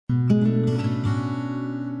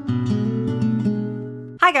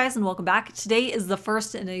Hi guys and welcome back. Today is the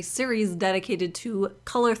first in a series dedicated to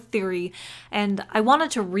color theory, and I wanted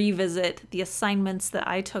to revisit the assignments that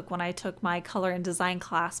I took when I took my color and design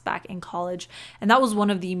class back in college, and that was one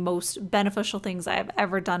of the most beneficial things I have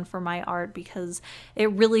ever done for my art because it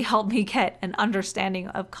really helped me get an understanding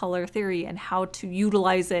of color theory and how to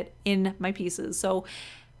utilize it in my pieces. So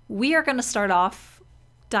we are going to start off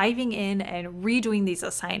diving in and redoing these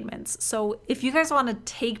assignments. So if you guys want to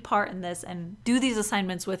take part in this and do these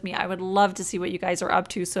assignments with me, I would love to see what you guys are up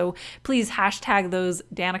to. So please hashtag those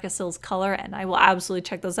Danica Sills color and I will absolutely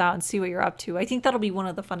check those out and see what you're up to. I think that'll be one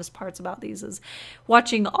of the funnest parts about these is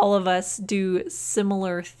watching all of us do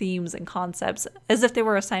similar themes and concepts as if they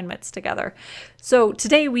were assignments together. So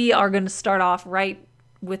today we are going to start off right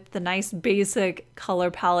with the nice basic color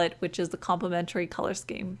palette, which is the complementary color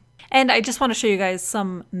scheme. And I just want to show you guys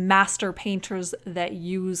some master painters that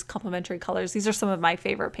use complementary colors. These are some of my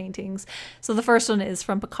favorite paintings. So the first one is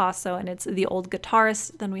from Picasso and it's The Old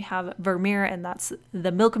Guitarist. Then we have Vermeer and that's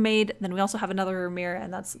The Milkmaid. Then we also have another Vermeer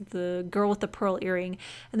and that's The Girl with the Pearl Earring.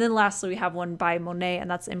 And then lastly we have one by Monet and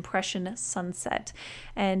that's Impression Sunset.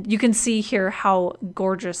 And you can see here how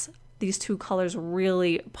gorgeous these two colors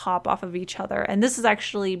really pop off of each other. And this is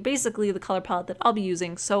actually basically the color palette that I'll be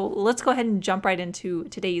using. So let's go ahead and jump right into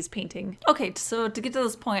today's painting. Okay, so to get to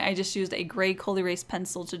this point, I just used a gray cold erase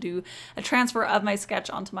pencil to do a transfer of my sketch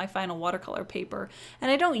onto my final watercolor paper. And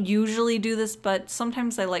I don't usually do this, but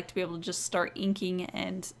sometimes I like to be able to just start inking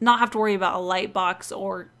and not have to worry about a light box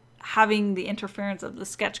or having the interference of the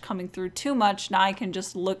sketch coming through too much. Now I can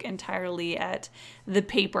just look entirely at the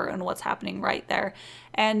paper and what's happening right there.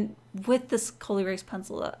 And with this cold erase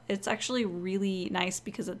pencil, it's actually really nice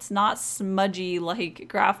because it's not smudgy like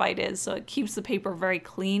graphite is, so it keeps the paper very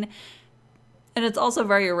clean. And it's also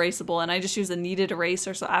very erasable, and I just use a kneaded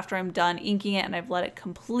eraser, so after I'm done inking it and I've let it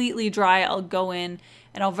completely dry, I'll go in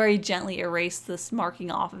and I'll very gently erase this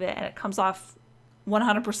marking off of it, and it comes off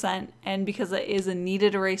 100%, and because it is a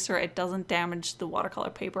kneaded eraser, it doesn't damage the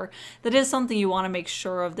watercolor paper. That is something you want to make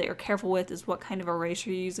sure of, that you're careful with, is what kind of eraser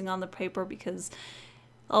you're using on the paper, because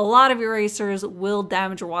a lot of erasers will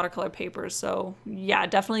damage your watercolor paper. So yeah,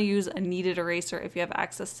 definitely use a kneaded eraser if you have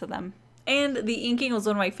access to them. And the inking was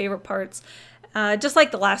one of my favorite parts. Just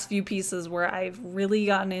like the last few pieces where I've really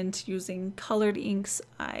gotten into using colored inks,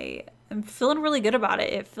 I'm feeling really good about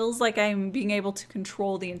it. It feels like I'm being able to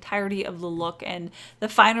control the entirety of the look, and the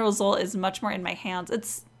final result is much more in my hands.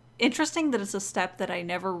 It's interesting that it's a step that I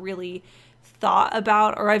never really thought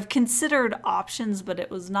about, or I've considered options, but it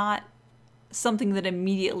was not something that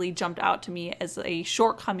immediately jumped out to me as a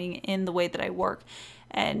shortcoming in the way that I work.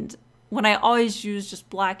 And when I always used just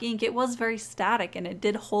black ink, it was very static and it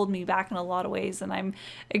did hold me back in a lot of ways. And I'm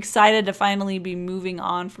excited to finally be moving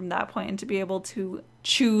on from that point and to be able to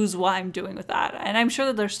choose what I'm doing with that. And I'm sure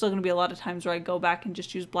that there's still going to be a lot of times where I go back and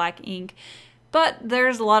just use black ink, but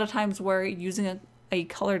there's a lot of times where using a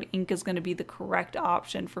colored ink is going to be the correct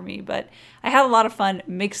option for me. But I had a lot of fun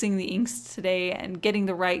mixing the inks today and getting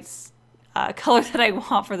the right color that I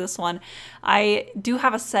want for this one. I do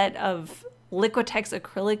have a set of Liquitex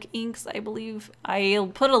acrylic inks, I believe. I'll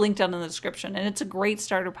put a link down in the description, and it's a great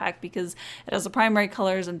starter pack because it has the primary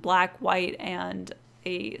colors in black, white, and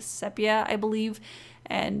a sepia, I believe.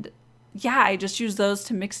 And yeah, I just use those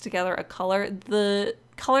to mix together a color. The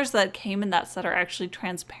colors that came in that set are actually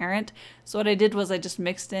transparent, so what I did was I just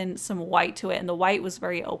mixed in some white to it, and the white was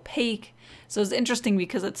very opaque. So it was interesting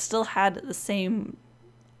because it still had the same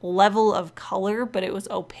level of color, but it was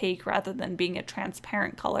opaque rather than being a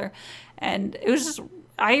transparent color. And it was just,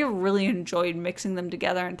 I really enjoyed mixing them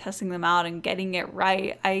together and testing them out and getting it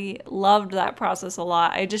right. I loved that process a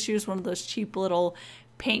lot. I just used one of those cheap little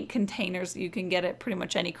paint containers that you can get at pretty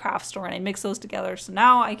much any craft store, and I mix those together. So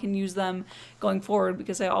now I can use them going forward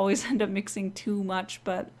because I always end up mixing too much.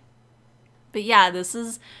 But yeah, this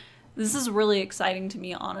is really exciting to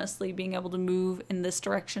me, honestly, being able to move in this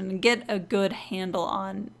direction and get a good handle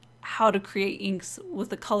on how to create inks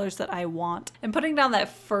with the colors that I want. And putting down that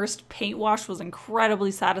first paint wash was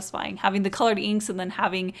incredibly satisfying. Having the colored inks and then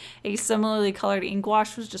having a similarly colored ink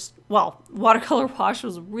wash was just, well, watercolor wash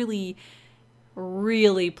was really,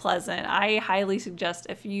 really pleasant. I highly suggest,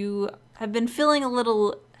 if you have been feeling a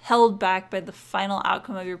little held back by the final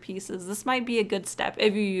outcome of your pieces, this might be a good step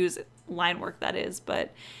if you use line work, that is.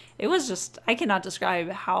 But it was just, I cannot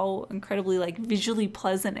describe how incredibly like visually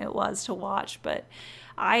pleasant it was to watch. But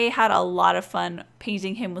I had a lot of fun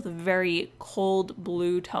painting him with very cold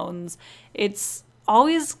blue tones. It's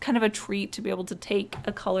always kind of a treat to be able to take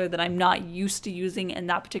a color that I'm not used to using in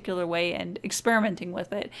that particular way and experimenting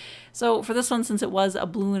with it. So for this one, since it was a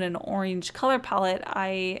blue and an orange color palette,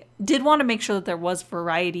 I did want to make sure that there was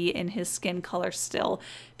variety in his skin color still,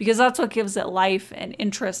 because that's what gives it life and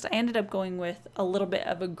interest. I ended up going with a little bit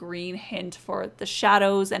of a green hint for the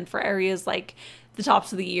shadows and for areas like the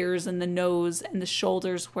tops of the ears and the nose and the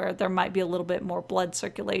shoulders where there might be a little bit more blood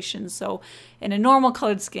circulation. So in a normal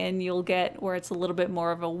colored skin, you'll get where it's a little bit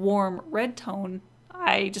more of a warm red tone.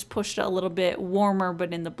 I just pushed it a little bit warmer,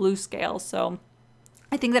 but in the blue scale. So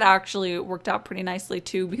I think that actually worked out pretty nicely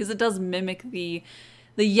too, because it does mimic the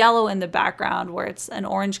yellow in the background where it's an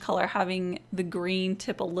orange color. Having the green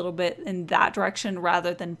tip a little bit in that direction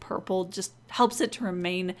rather than purple just helps it to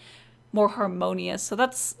remain more harmonious. So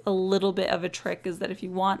that's a little bit of a trick, is that if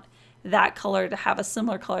you want that color to have a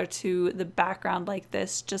similar color to the background like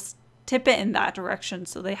this, just tip it in that direction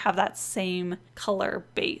so they have that same color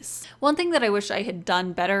base. One thing that I wish I had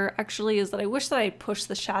done better actually is that I wish that I pushed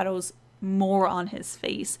the shadows more on his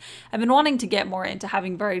face. I've been wanting to get more into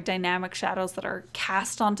having very dynamic shadows that are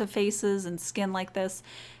cast onto faces and skin like this.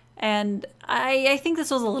 And I think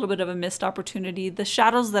this was a little bit of a missed opportunity. The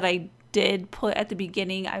shadows that I did put at the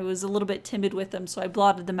beginning, I was a little bit timid with them, so I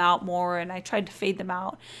blotted them out more and I tried to fade them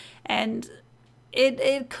out. And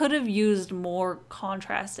it could have used more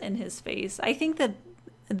contrast in his face. I think that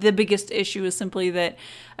the biggest issue is simply that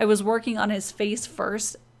I was working on his face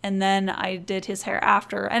first, and then I did his hair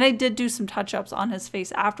after. And I did do some touch-ups on his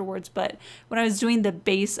face afterwards, but when I was doing the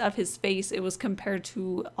base of his face, it was compared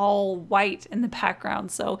to all white in the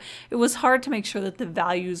background. So it was hard to make sure that the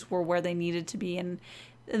values were where they needed to be. And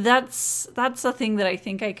that's a thing that I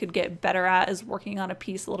think I could get better at, is working on a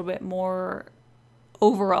piece a little bit more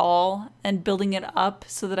overall and building it up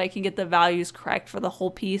so that I can get the values correct for the whole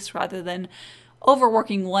piece, rather than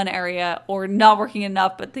overworking one area or not working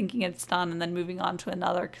enough but thinking it's done and then moving on to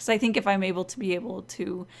another. Because I think if I'm able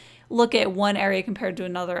to look at one area compared to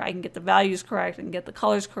another, I can get the values correct and get the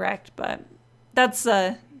colors correct. But that's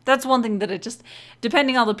one thing that it just,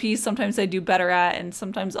 depending on the piece, sometimes I do better at, and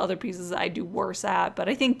sometimes other pieces I do worse at. But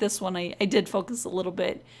I think this one I did focus a little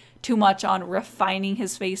bit too much on refining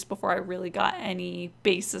his face before I really got any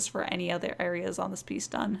basis for any other areas on this piece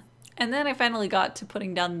done. And then I finally got to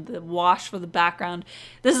putting down the wash for the background.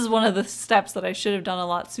 This is one of the steps that I should have done a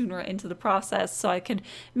lot sooner into the process, so I could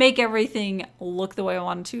make everything look the way I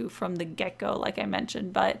wanted to from the get-go, like I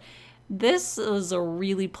mentioned. But this was a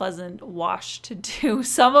really pleasant wash to do.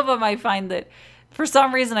 Some of them I find that for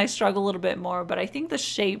some reason I struggle a little bit more, but I think the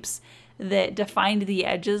shapes that defined the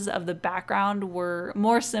edges of the background were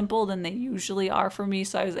more simple than they usually are for me,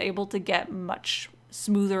 so I was able to get much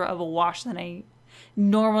smoother of a wash than I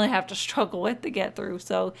normally have to struggle with to get through.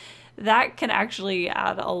 So that can actually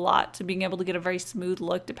add a lot to being able to get a very smooth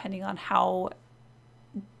look depending on how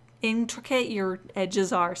intricate your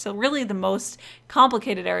edges are. So really the most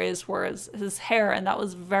complicated areas were his hair, and that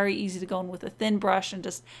was very easy to go in with a thin brush and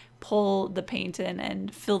just pull the paint in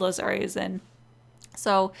and fill those areas in.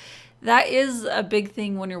 So that is a big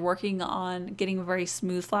thing when you're working on getting very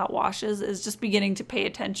smooth flat washes, is just beginning to pay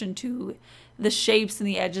attention to the shapes and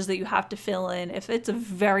the edges that you have to fill in. If it's a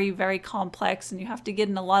very, very complex and you have to get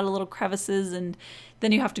in a lot of little crevices and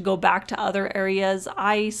then you have to go back to other areas,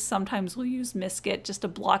 I sometimes will use Misket just to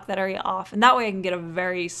block that area off, and that way I can get a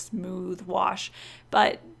very smooth wash.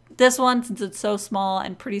 But this one, since it's so small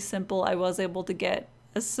and pretty simple, I was able to get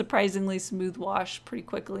a surprisingly smooth wash pretty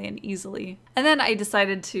quickly and easily. And then I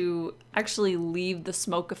decided to actually leave the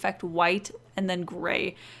smoke effect white and then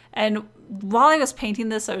gray. And while I was painting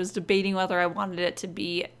this, I was debating whether I wanted it to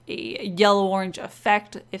be a yellow-orange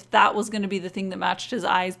effect, if that was going to be the thing that matched his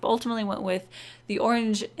eyes, but ultimately went with the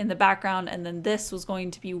orange in the background, and then this was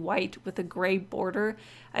going to be white with a gray border.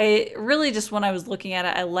 I really just, when I was looking at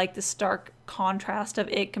it, I liked the stark contrast of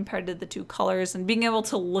it compared to the two colors, and being able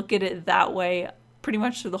to look at it that way pretty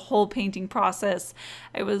much through the whole painting process,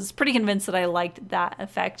 I was pretty convinced that I liked that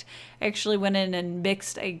effect. I actually went in and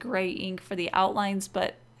mixed a gray ink for the outlines,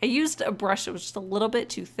 but I used a brush that was just a little bit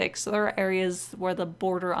too thick, so there were areas where the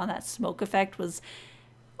border on that smoke effect was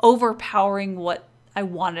overpowering what I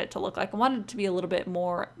wanted it to look like. I wanted it to be a little bit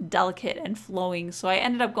more delicate and flowing, so I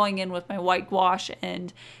ended up going in with my white gouache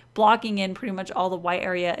and blocking in pretty much all the white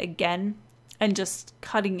area again, and just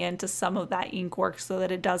cutting into some of that ink work so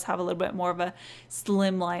that it does have a little bit more of a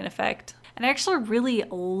slimline effect. And I actually really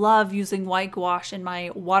love using white gouache in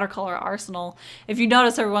my watercolor arsenal. If you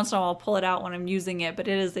notice, every once in a while I'll pull it out when I'm using it, but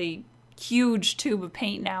it is a huge tube of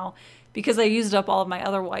paint now because I used up all of my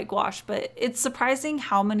other white gouache. But it's surprising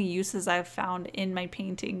how many uses I've found in my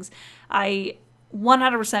paintings. I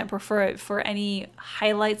 100% prefer it for any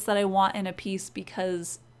highlights that I want in a piece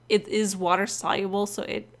because it is water soluble, so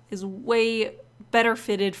it is way better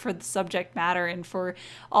fitted for the subject matter and for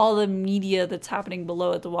all the media that's happening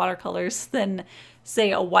below it, the watercolors, than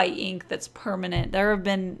say a white ink that's permanent. There have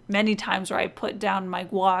been many times where I put down my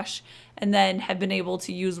gouache and then have been able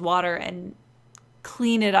to use water and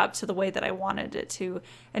clean it up to the way that I wanted it to.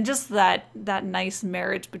 And just that nice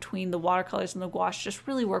marriage between the watercolors and the gouache just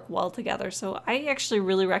really work well together. So I actually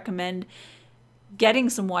really recommend getting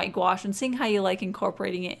some white gouache and seeing how you like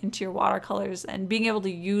incorporating it into your watercolors and being able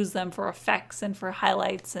to use them for effects and for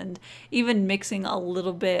highlights, and even mixing a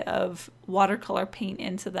little bit of watercolor paint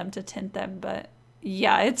into them to tint them. But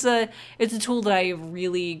yeah, it's a tool that I've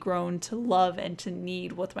really grown to love and to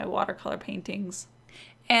need with my watercolor paintings.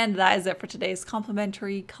 And that is it for today's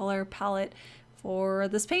complementary color palette for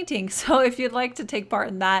this painting. So if you'd like to take part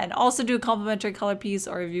in that and also do a complementary color piece,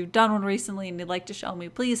 or if you've done one recently and you'd like to show me,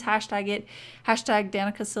 please hashtag it, hashtag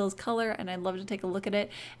Danica Sills color, and I'd love to take a look at it.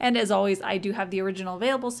 And as always, I do have the original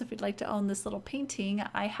available, so if you'd like to own this little painting,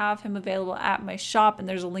 I have him available at my shop, and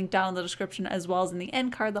there's a link down in the description as well as in the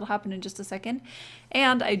end card that'll happen in just a second.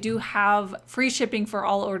 And I do have free shipping for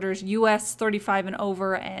all orders, US $35 and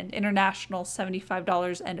over and international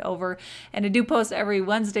 $75 and over. And I do post every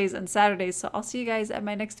Wednesdays and Saturdays, so I'll see you guys at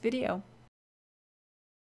my next video.